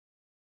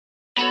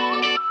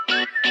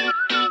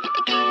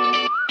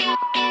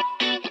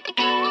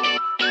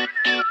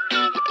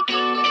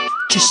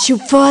Just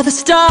shoot for the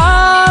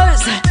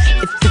stars.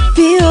 If it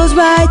feels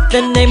right,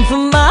 then aim for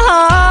my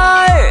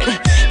heart.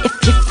 If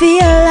you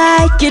feel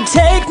like you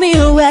take me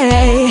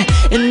away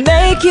and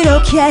make it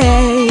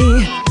okay.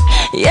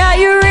 Yeah,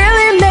 you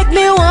really make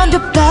me wonder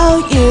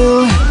about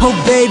you. Oh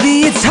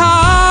baby, it's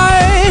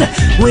hard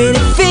when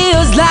it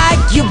feels like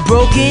you're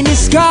broken and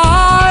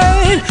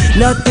scarred.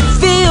 Nothing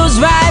feels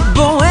right,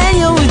 but when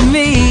you're with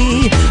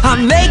me, I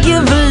make you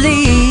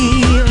believe.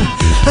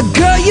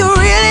 Girl, you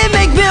really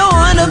make me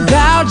wonder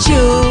about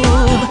you.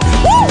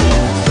 Woo!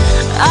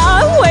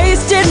 I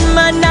wasted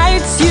my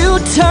nights, you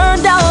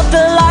turned out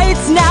the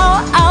lights.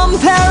 Now I'm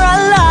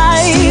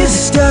paralyzed,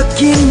 still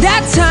stuck in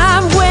that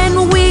time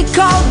when we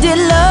called it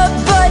love,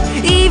 but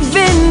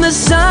even the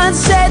sun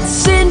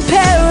sets in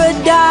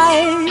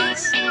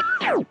paradise.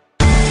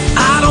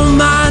 I don't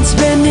mind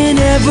spending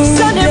every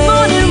Sunday day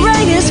morning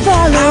rain is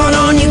falling, out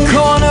on your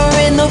corner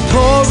in the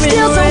pouring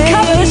steal some rain.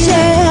 cover,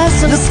 share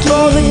some Look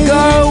for the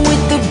girl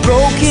with the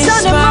broken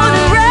Sunday smile.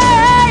 morning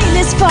rain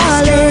is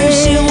Ask her if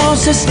she falling.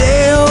 wants to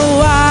stay a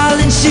while,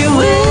 and she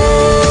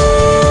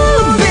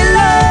will be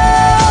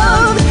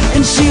loved,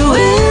 and she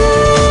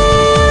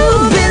will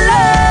be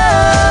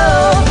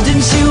loved,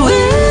 and she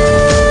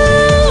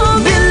will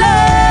be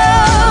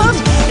loved,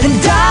 and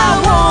I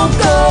won't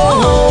go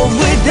home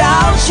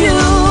without you.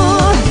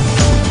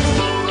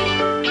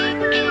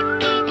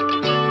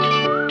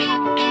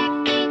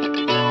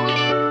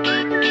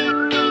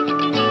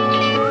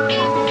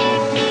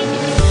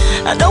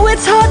 I know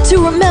it's hard to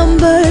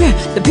remember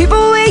the people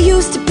we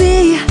used to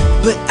be,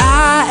 But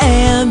I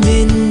am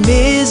in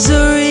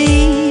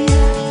misery.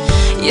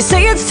 you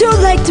say it's too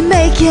late to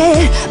make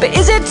it, but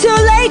is it too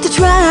late to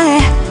try?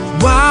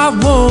 Why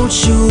won't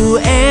you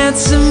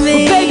answer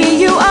me? Well, baby,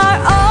 you are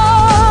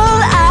all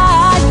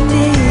I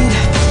need.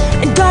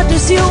 In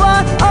darkness, you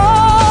are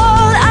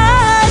all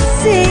I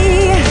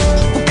see.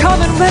 Well, come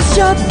and rest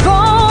your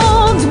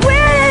bones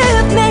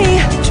with me,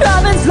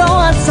 driving slow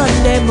on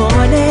Sunday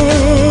morning.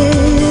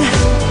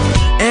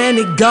 And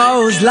it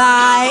goes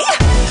like,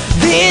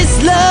 this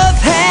love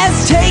has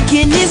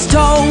taken its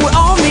toll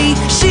on me.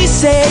 She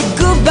said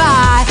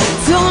goodbye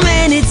too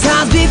many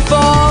times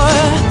before.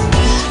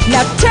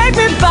 Now take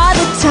me by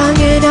the tongue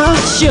and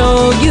I'll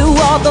show you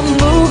all the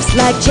moves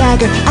like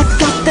Jagger. I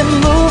got the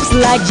moves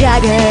like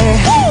Jagger.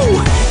 Woo!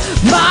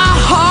 My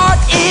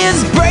heart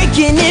is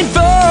breaking in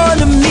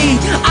front of me.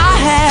 I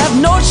have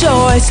no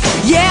choice.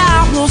 Yeah,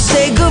 I won't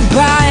say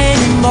goodbye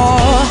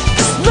anymore.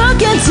 Just look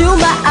into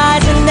my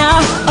eyes and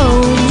I'll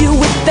own you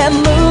with them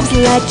moves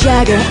like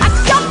Jagger. I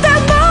got them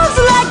moves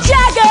like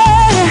Jagger.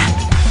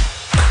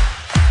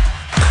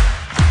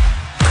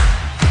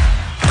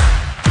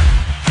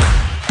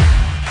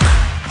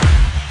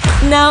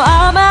 Now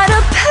I'm at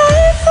a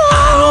payphone.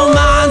 I don't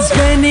mind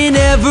spending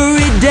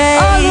every day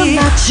All of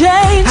my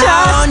change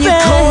out I on your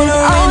spend corner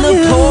in on the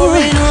you.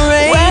 pouring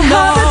rain. Where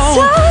have the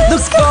times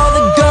Look for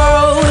the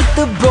girl with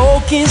the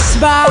broken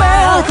smile.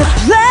 Where are the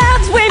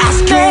plans we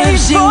Ask her made if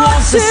she for